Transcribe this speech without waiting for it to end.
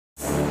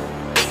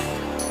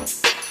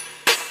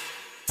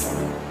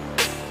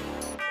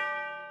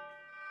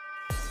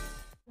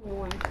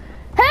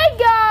Hey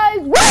guys,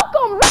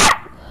 welcome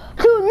back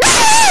to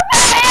another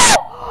video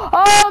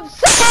of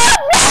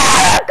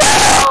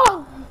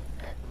Subnatica!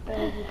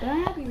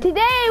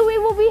 Today we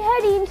will be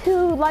heading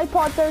to Life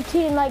Pod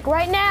 13 like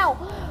right now.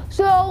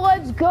 So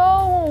let's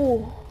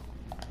go.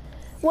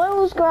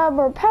 Let's grab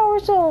our power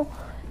cell.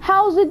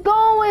 How's it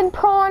going,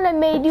 Prawn? I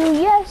made you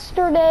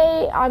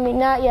yesterday. I mean,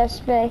 not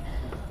yesterday.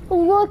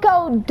 Look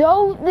how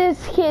dope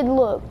this kid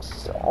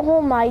looks.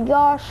 Oh my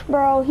gosh,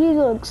 bro. He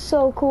looks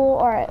so cool.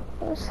 Alright,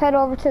 let's head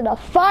over to the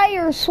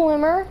fire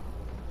swimmer.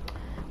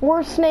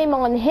 Worst name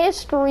on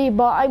history,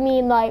 but I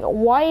mean, like,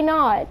 why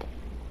not?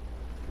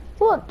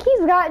 Look,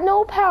 he's got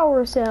no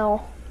power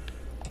cell.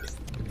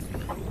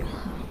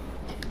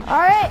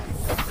 Alright.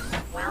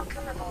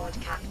 Welcome aboard,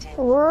 Captain.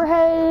 We're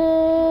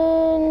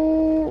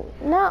heading,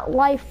 not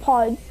Life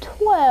Pod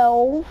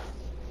 12.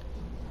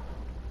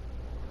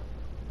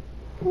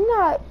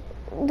 Not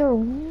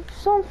the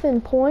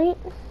something point.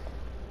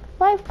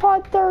 Life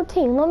Pod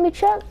 13. Let me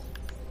check.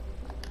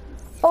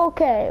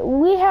 Okay,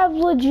 we have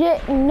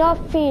legit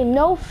nothing,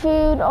 no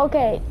food.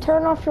 Okay,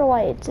 turn off your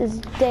lights. It's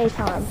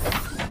daytime.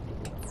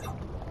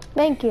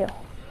 Thank you.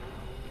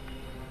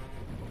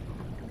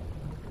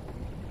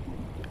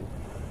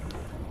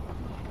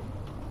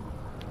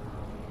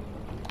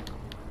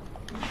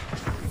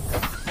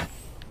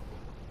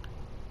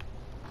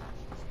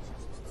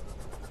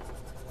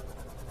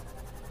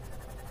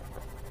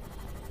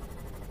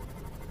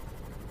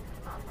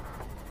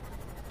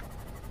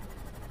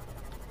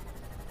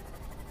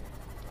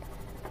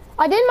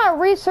 I did my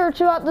research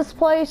about this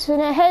place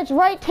and it heads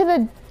right to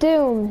the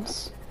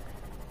dunes.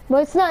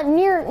 But it's not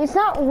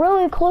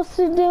really close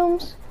to the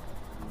dunes.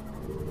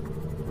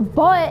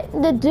 But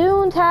the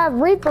dunes have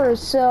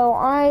reapers, so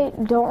I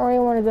don't really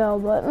want to go,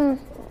 but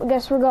I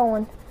guess we're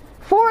going.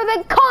 For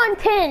the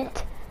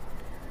content!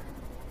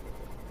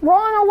 We're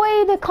on our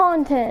way to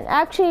content.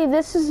 Actually,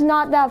 this is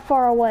not that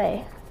far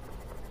away.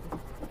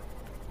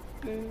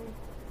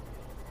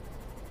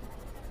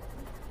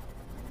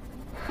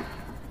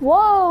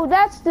 Whoa,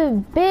 that's the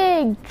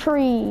big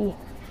tree.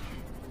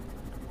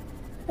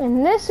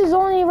 And this is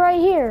only right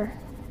here.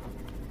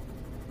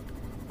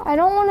 I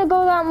don't want to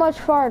go that much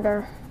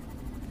farther.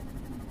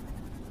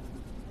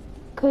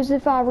 Because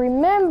if I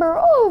remember,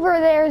 over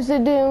there's the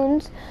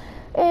dunes.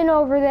 And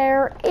over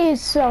there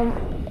is some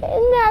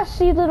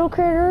nasty little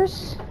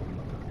critters.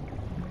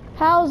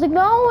 How's it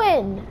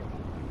going?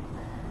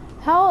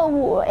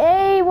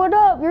 Hey, what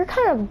up? You're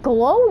kind of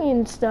glowing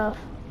and stuff.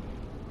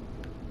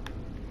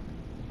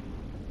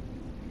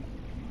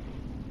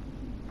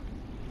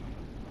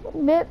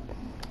 Bit.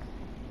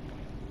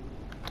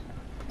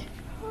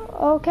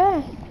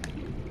 Okay.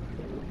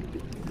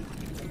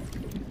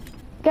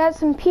 Got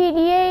some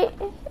PD8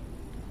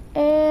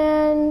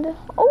 and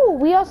oh,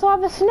 we also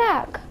have a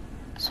snack.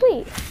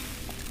 Sweet.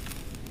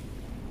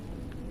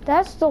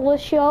 That's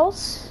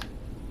delicious.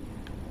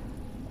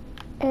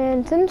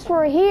 And since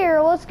we're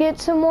here, let's get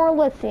some more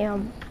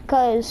lithium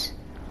because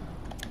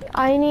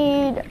I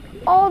need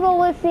all the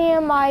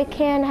lithium I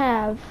can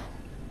have.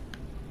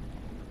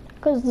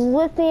 Because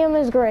lithium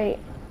is great.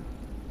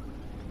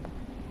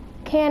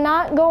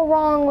 Cannot go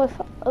wrong with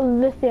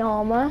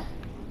lithium.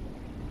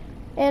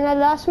 And I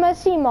lost my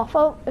CMOF.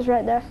 Oh, it's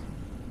right there.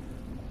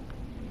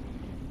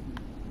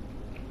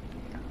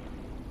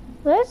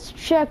 Let's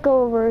check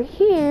over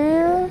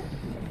here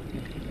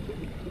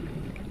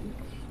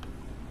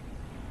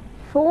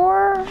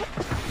for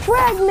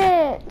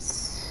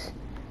fragments.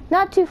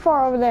 Not too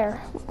far over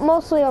there.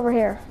 Mostly over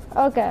here.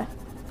 Okay.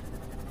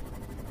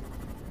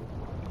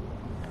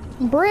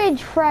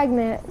 Bridge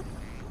fragment.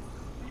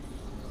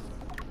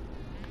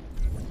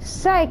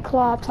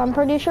 Cyclops, I'm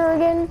pretty sure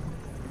again.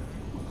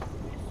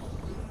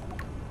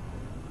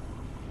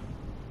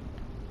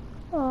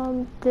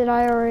 Did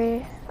I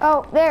already?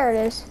 Oh, there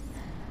it is.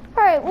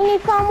 Alright, we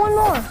need to find one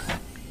more.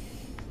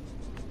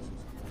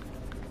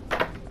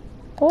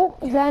 Oh,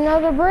 is that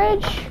another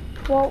bridge?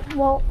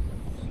 Well.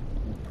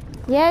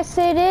 Yes,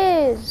 it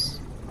is.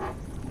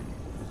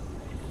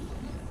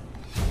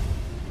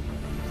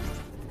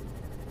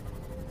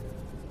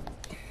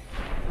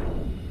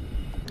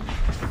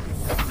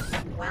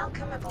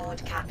 Welcome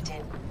aboard,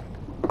 Captain.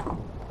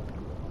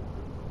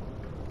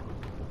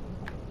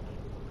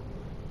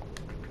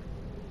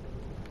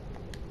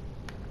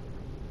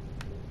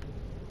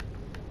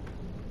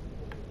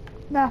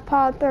 That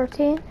pod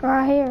 13,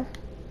 right here.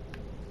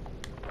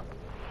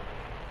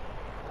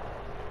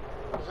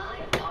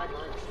 Live pod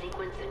launch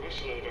sequence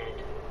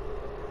initiated.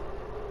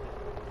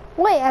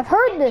 Wait, I've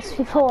heard this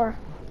before.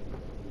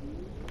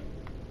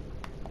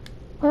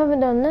 I haven't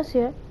done this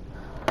yet.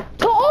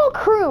 To all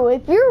crew,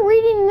 if you're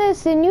reading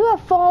this and you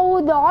have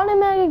followed the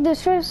automatic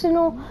distress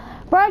signal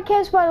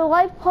broadcast by the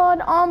Life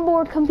Pod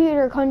onboard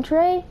computer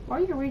control. Why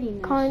are you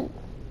reading this?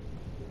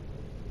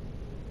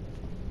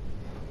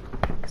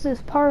 Because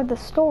it's part of the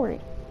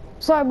story.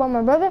 Sorry about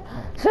my brother.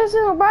 Distress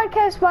signal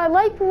broadcast by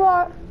Life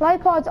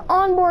Pod's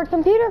onboard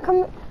computer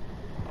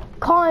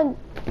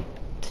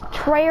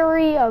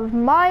contrary of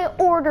my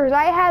orders.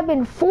 I have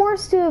been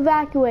forced to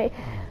evacuate.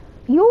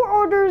 Your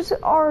orders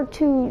are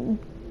to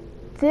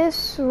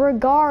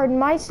disregard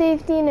my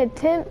safety and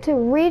attempt to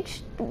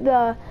reach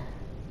the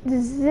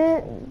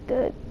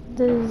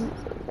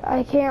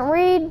I can't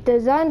read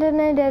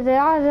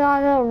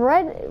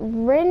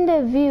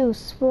rendezvous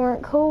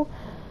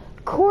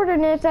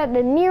coordinates at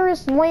the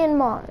nearest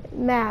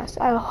landmass.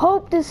 I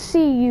hope to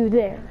see you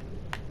there.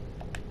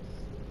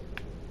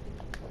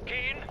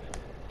 Keen,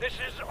 this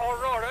is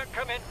Aurora.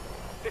 Come in.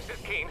 This is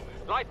Keen.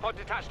 Light pod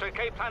detached to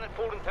OK planet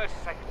fall in 30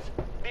 seconds.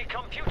 The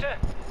computer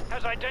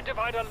has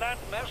identified a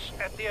landmass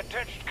at the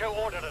attached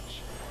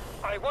coordinates.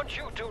 I want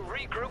you to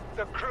regroup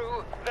the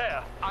crew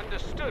there.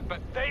 Understood,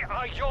 but they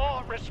are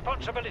your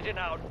responsibility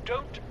now.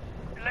 Don't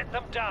let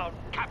them down.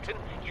 Captain,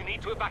 you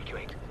need to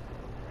evacuate.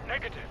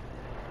 Negative.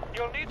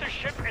 You'll need the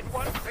ship in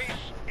one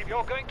piece if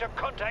you're going to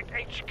contact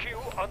HQ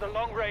on the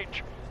long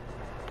range.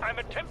 I'm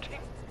attempting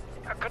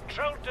a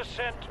controlled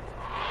descent.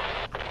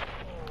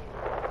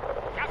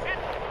 Captain?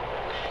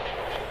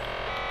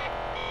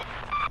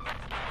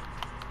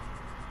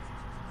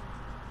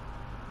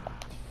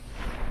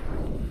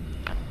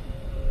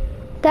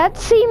 That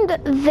seemed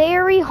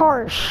very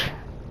harsh.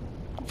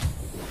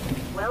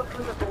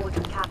 Welcome aboard,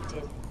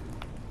 Captain.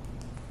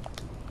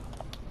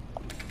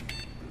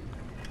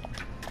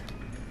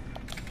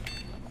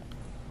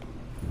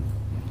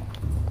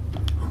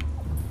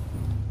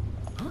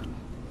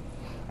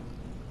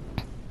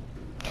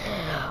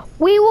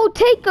 We will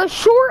take a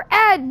short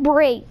ad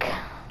break.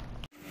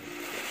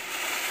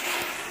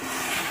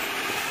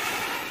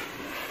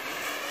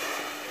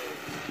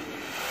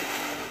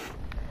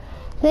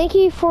 Thank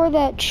you for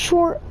that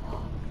short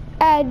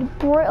ad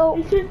break.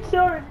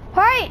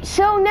 Alright,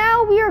 so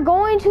now we are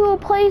going to a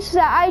place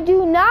that I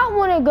do not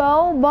want to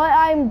go, but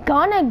I'm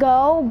gonna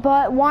go.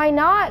 But why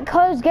not?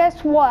 Because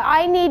guess what?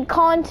 I need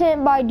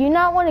content, but I do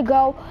not want to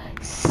go.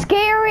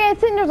 Scary. I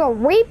think there's a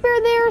Reaper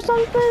there or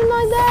something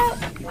like that.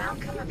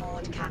 Welcome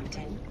aboard,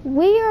 Captain.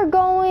 We are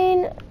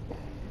going...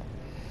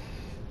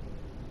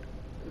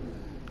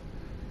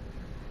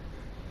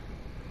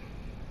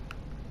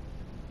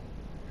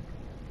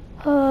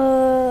 I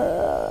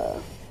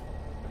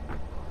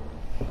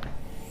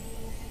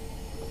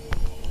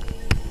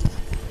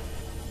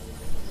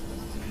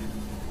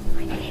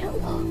can't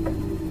look.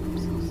 I'm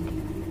so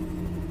scared.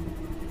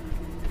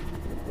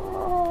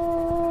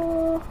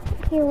 Oh,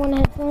 here, one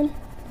headphone,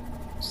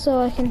 so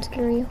I can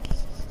scare you.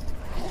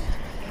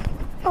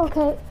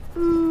 Okay.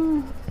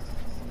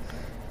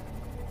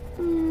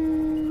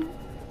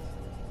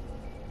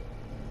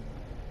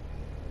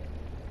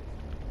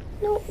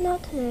 Nope,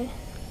 not today.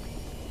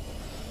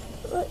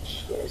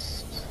 Let's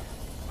just...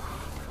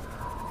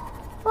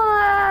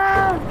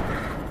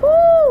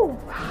 Woo!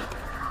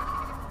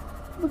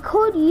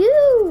 Record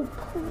you!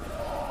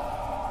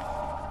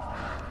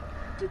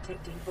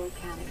 Detecting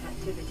volcanic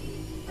activity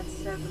and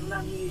several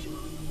unusual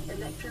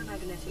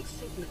electromagnetic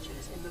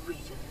signatures in the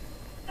region.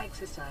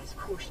 Exercise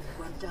caution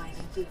when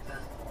diving deeper.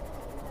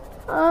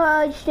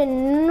 I should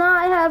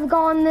not have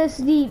gone this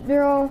deep,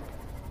 girl.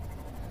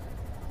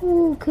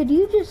 Ooh, could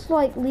you just,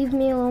 like, leave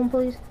me alone,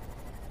 please?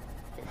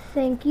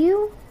 Thank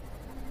you.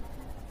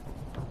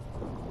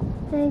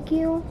 Thank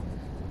you.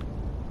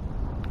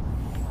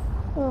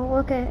 Oh,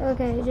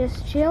 okay,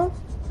 just chill.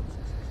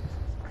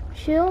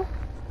 Chill.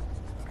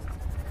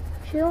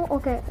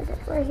 Okay,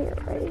 right here,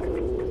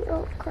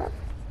 oh, crap.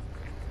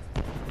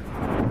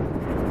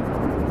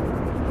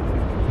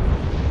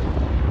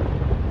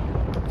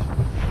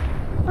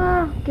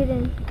 Get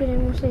in,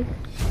 we're safe.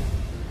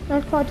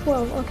 Life pod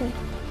 12, okay.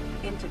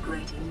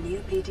 Integrating new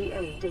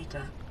PDA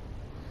data.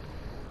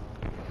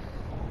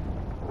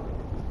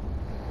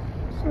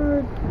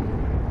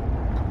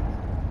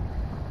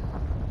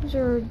 Is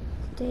there a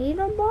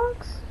data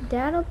box?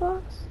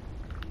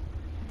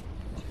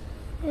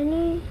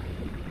 Any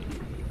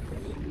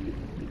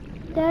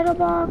data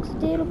box,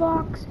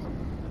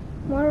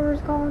 whatever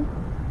it's called.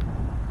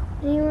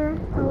 Anywhere?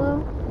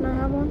 Hello? Can I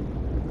have one?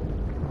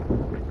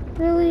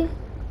 Really?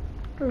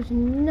 There's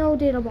no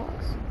data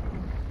box.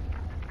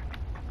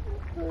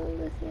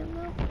 Lithium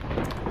though.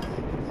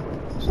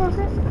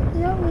 Socket?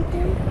 Yeah,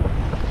 lithium.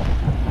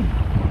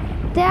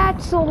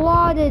 That's a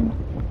lot of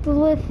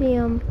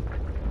lithium.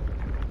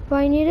 But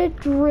I need a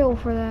drill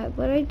for that,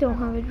 but I don't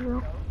have a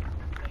drill.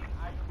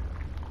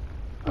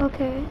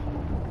 Okay.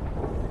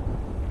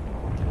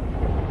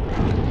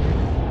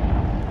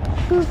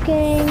 Goof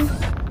gang.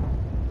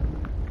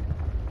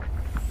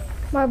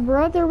 My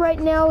brother right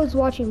now is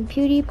watching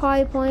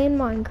PewDiePie playing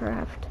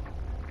Minecraft.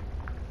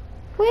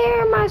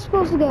 Where am I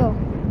supposed to go?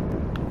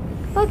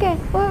 Okay,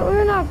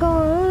 we're not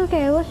going.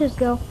 Okay, let's just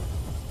go.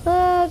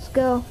 Let's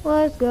go,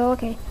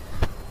 okay.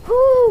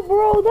 Ooh,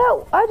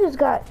 bro, I just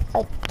got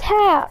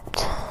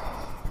attacked.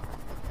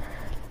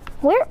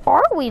 Where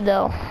are we,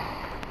 though?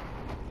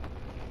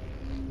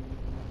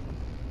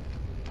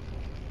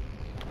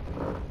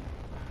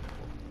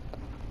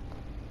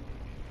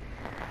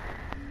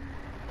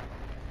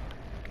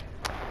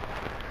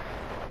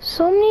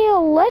 So many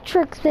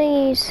electric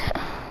thingies.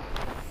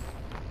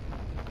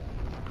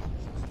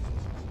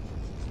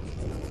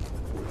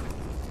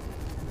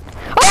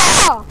 Ah!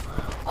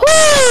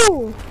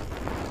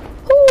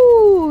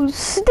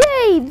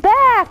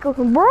 back,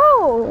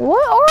 bro.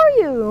 What are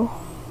you?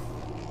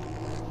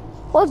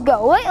 Let's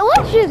go.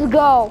 Let's just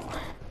go.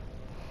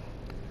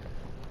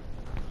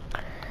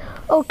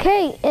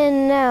 Okay,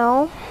 and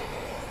now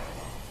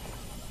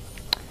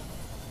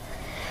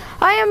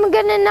I am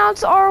gonna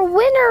announce our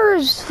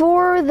winners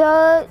for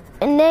the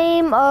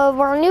name of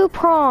our new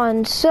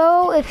prawn.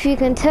 So if you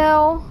can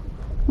tell,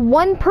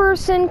 one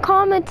person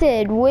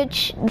commented,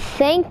 which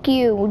thank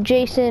you,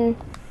 Jason.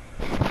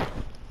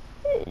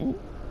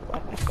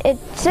 It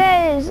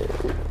says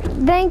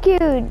thank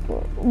you,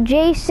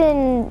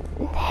 Jason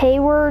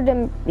Hayward,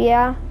 and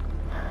yeah,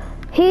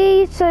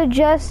 he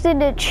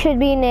suggested it should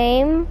be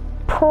named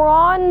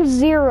Prawn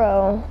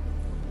Zero.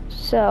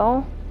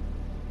 So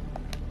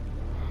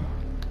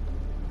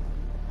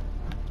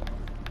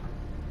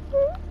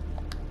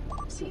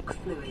seek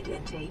fluid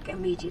intake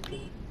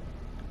immediately.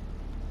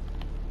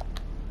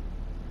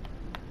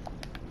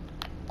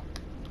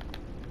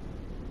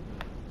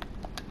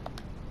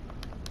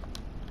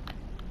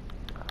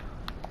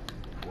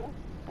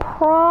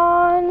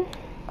 Prawn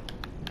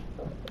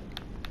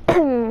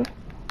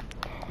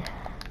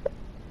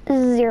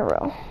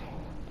Zero.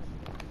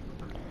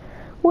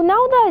 Well,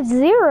 now that it's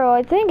zero,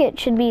 I think it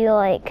should be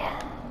like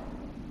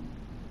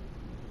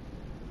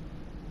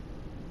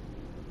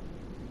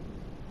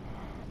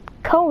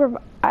color of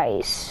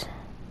ice.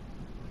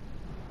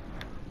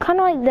 Kind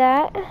of like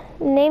that.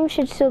 Name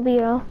should still be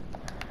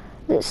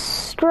the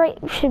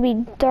stripe should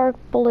be dark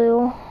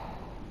blue.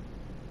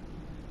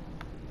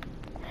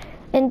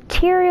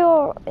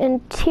 Interior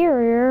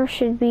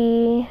should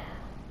be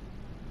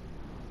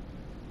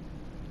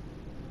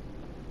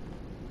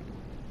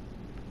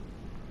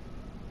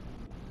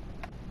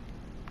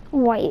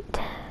white.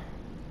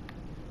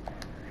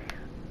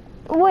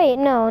 Wait,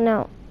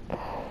 no.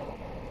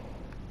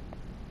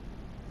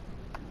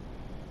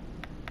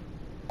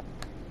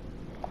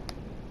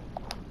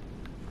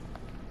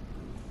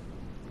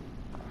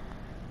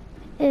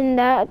 And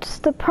that's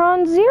the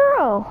Prawn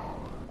Zero.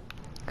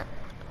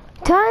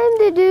 Time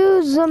to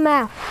do the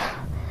math.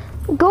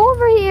 Go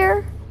over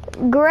here,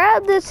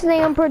 grab this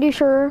thing, I'm pretty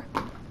sure.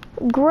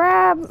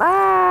 Grab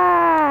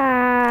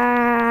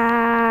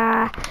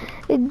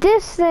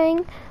this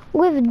thing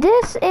with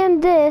this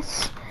and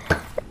this.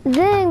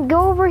 Then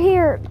go over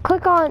here,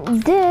 click on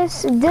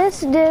this. And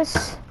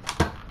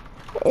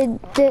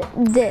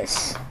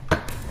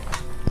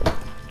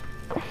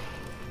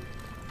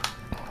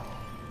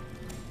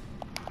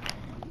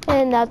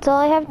that's all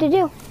I have to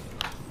do.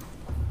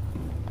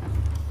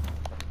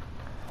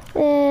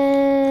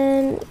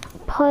 And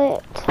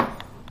put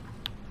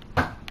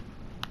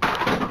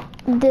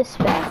this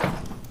back.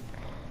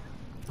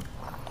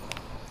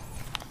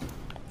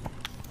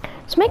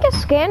 Let's make a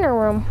scanner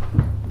room.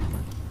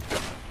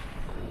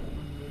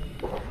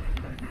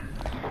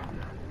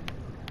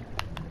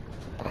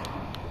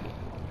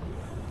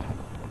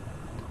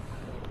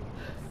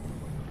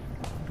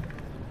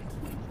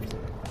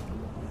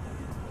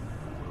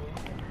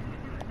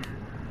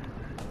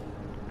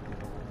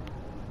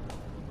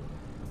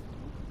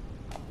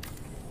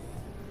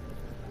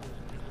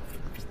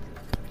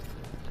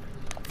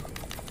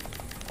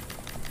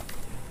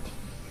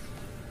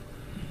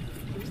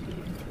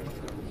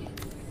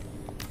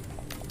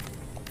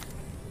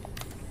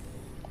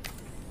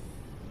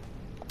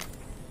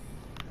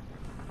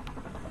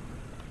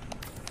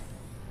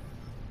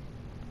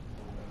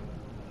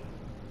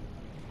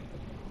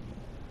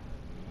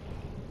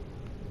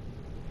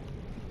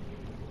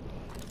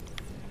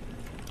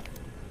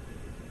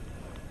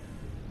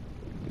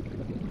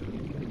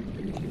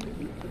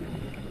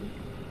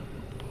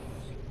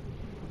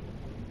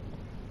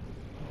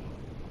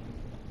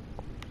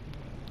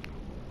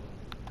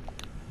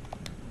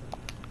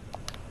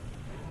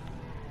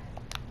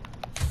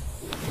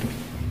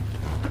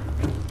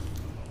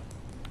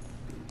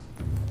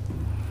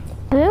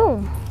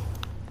 Boom.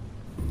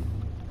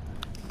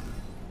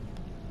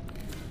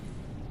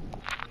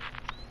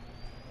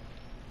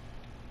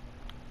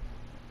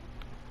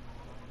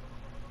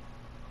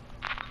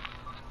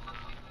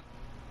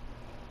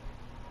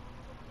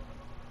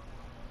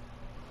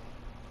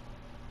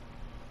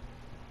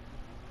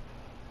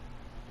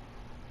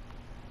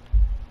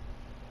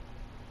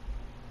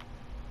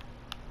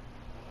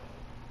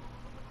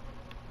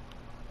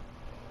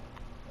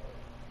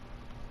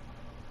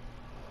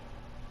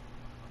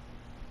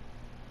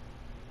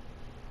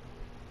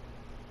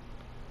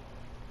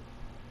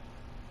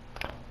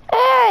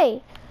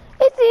 Hey,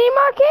 it's eating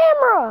my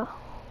camera.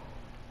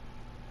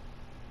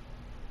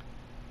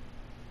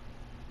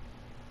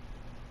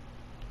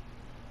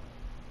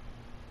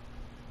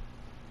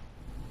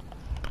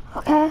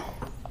 Okay.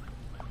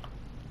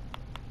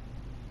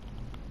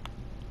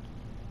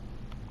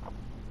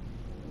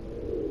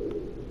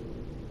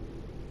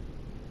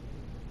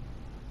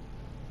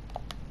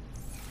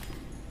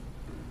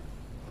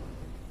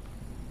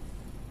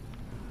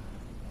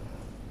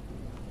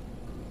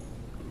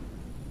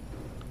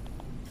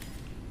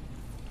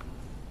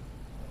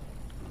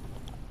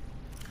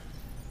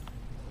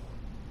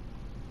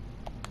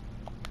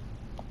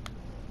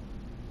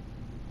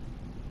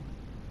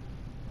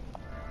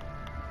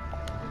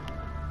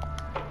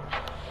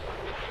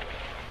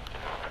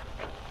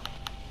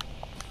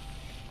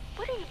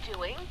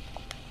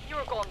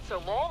 so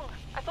long?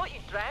 I thought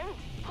you'd drowned.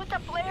 Put the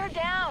flare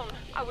down.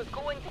 I was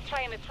going to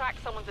try and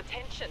attract someone's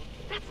attention.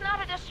 That's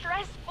not a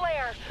distress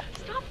flare.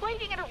 Stop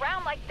waving it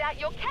around like that.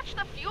 You'll catch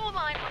the fuel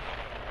line.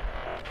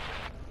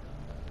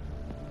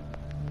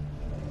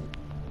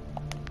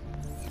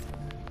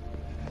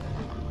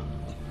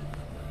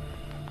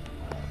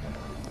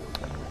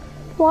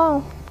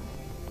 Wow.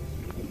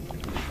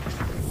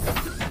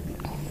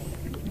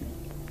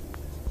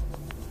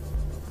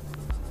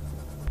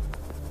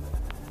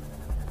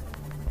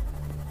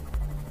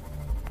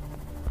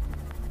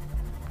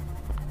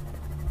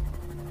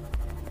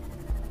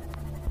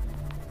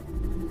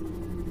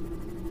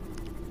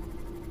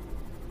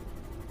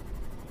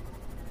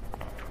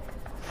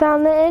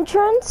 Found the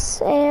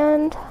entrance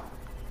and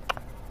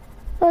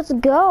let's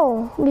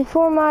go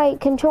before my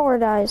controller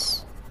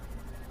dies.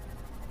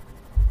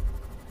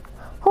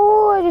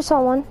 Oh, I just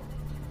saw one.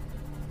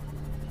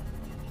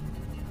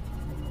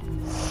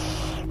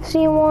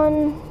 See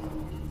one.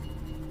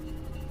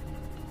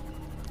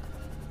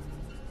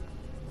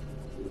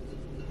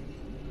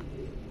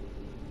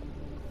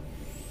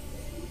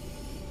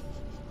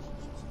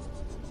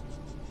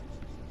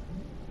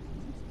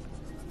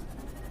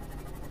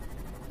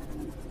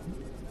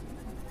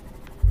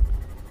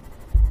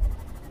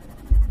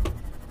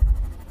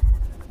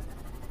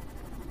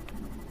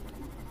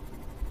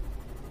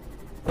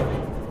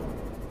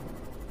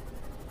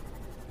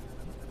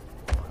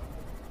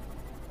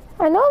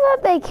 I know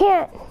that they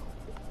can't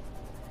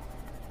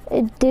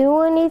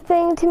do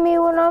anything to me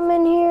when I'm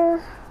in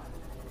here.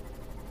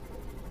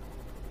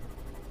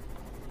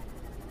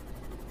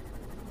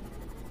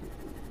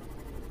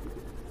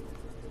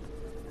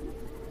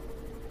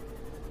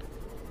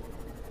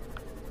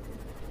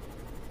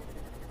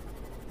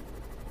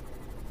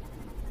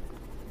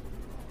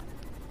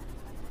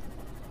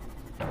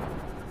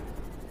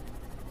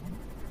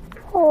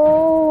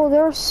 Oh,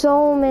 there's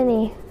so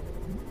many.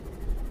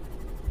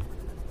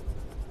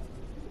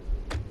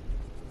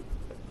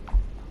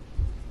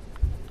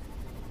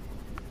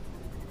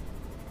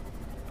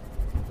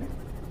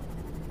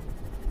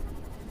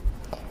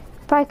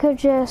 If I could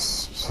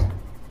just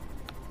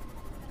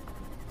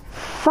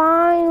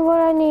find what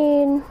I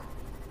need.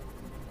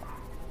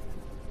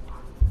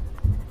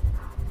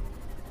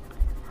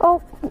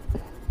 Oh.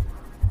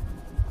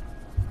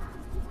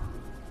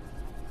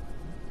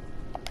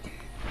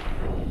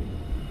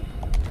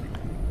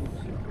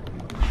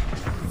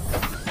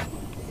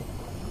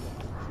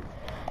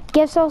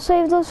 Guess I'll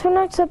save those for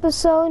next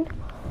episode.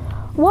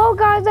 Well,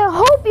 guys, I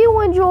hope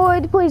you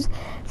enjoyed. Please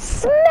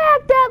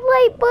smack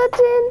that like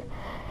button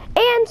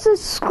and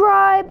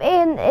subscribe,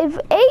 and if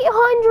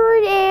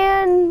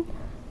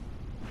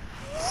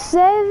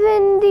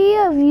 870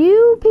 of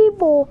you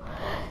people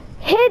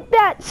hit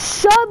that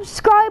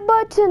subscribe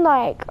button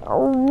like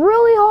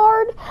really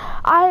hard,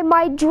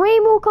 my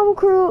dream will come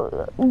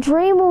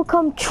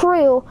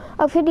true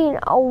of hitting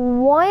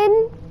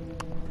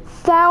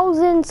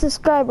 1,000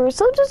 subscribers.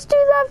 So just do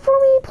that for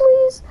me,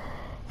 please.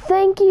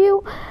 Thank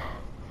you.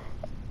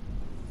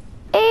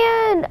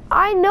 And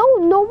I know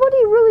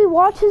nobody really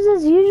watches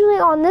this. Usually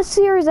on this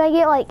series I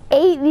get like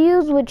 8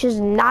 views, which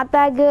is not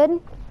that good.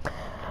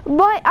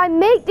 But I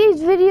make these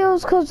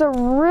videos because they're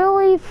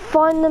really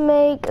fun to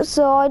make.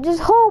 So I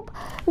just hope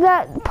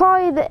that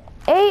probably the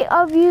 8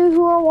 of you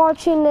who are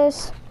watching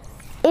this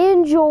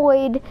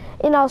enjoyed.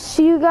 And I'll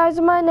see you guys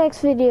in my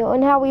next video.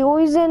 And how we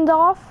always end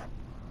off,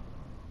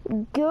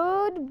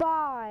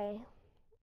 goodbye.